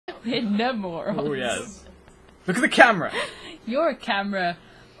We're no morons. Oh, yes. Look at the camera. You're a camera.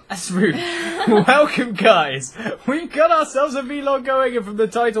 That's rude. Welcome, guys. We've got ourselves a vlog going, and from the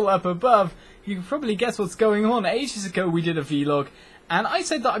title up above, you can probably guess what's going on. Ages ago, we did a vlog, and I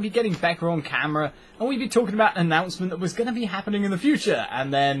said that I'd be getting Becca on camera, and we'd be talking about an announcement that was going to be happening in the future,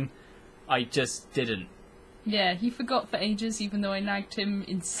 and then I just didn't. Yeah, he forgot for ages, even though I nagged him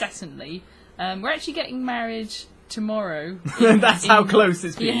incessantly. We're actually getting married tomorrow. That's how close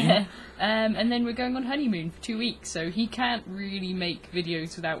it's been. Yeah. And then we're going on honeymoon for 2 weeks, so he can't really make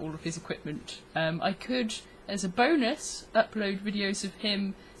videos without all of his equipment. I could, as a bonus, upload videos of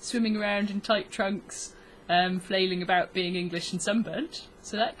him swimming around in tight trunks, flailing about being English and sunburnt.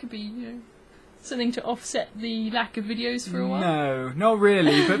 So that could be, you know, something to offset the lack of videos for a while. No, not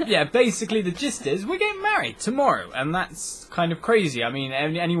really. But yeah, basically the gist is we're getting married tomorrow, and that's kind of crazy. I mean,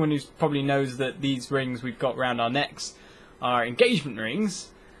 anyone who probably knows that these rings we've got round our necks are engagement rings.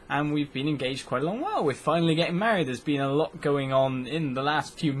 And we've been engaged quite a long while. We're finally getting married. There's been a lot going on in the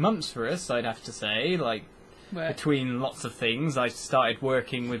last few months for us, I'd have to say. Like, between lots of things. I started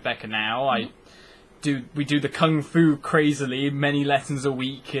working with Becca now. We do the Kung Fu crazily, many lessons a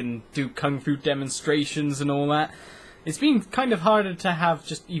week, and do Kung Fu demonstrations and all that. It's been kind of harder to have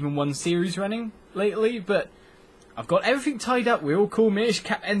just even one series running lately, but I've got everything tied up. We're all cool. Minish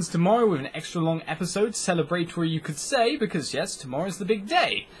Cap ends tomorrow with an extra long episode, celebratory you could say, because yes, tomorrow's the big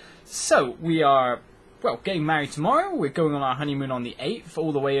day. So, we are, well, getting married tomorrow. We're going on our honeymoon on the 8th,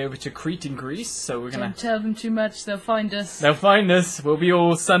 all the way over to Crete in Greece, so we're gonna... Don't tell them too much, they'll find us. They'll find us. We'll be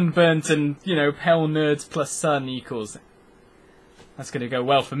all sunburnt and, you know, pale nerds plus sun equals... That's going to go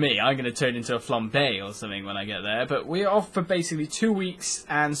well for me. I'm going to turn into a flambe or something when I get there. But we're off for basically 2 weeks,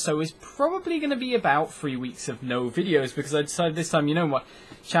 and so it's probably going to be about 3 weeks of no videos, because I decided this time, you know what,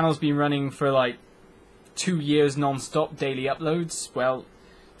 channel's been running for like 2 years non-stop, daily uploads. Well,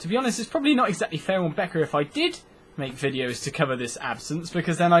 to be honest, it's probably not exactly fair on Becca if I did make videos to cover this absence,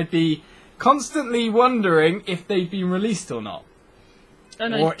 because then I'd be constantly wondering if they've been released or not.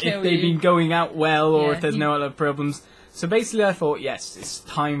 Or if they've been going out well, or if there's no other problems. So basically I thought, yes, it's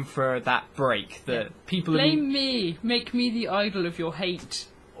time for that break. That people blame me. Make me the idol of your hate.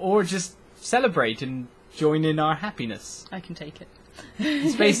 Or just celebrate and join in our happiness. I can take it.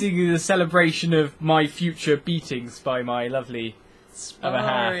 It's basically the celebration of my future beatings by my lovely other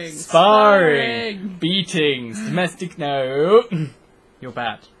half. Sparring. Beatings. Domestic, no. You're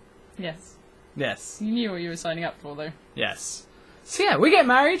bad. Yes. Yes. You knew what you were signing up for, though. Yes. So yeah, we get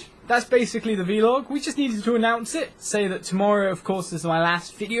married. That's basically the vlog. We just needed to announce it. Say that tomorrow, of course, is my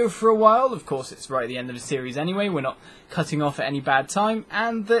last video for a while. Of course, it's right at the end of the series anyway. We're not cutting off at any bad time.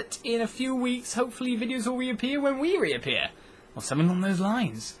 And that in a few weeks, hopefully, videos will reappear when we reappear. Or something along those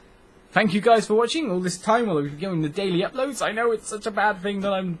lines. Thank you guys for watching all this time while we've been doing the daily uploads. I know it's such a bad thing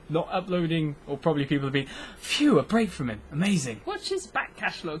that I'm not uploading, or probably people have been, phew, a break from him. Amazing. Watch his back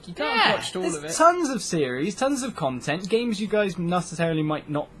catalogue. You can't have watched all of it. There's tons of series, tons of content, games you guys necessarily might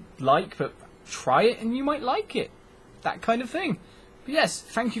not like, but try it and you might like it. That kind of thing. But yes,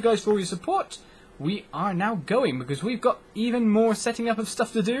 thank you guys for all your support. We are now going because we've got even more setting up of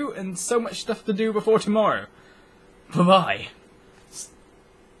stuff to do and so much stuff to do before tomorrow. Bye-bye.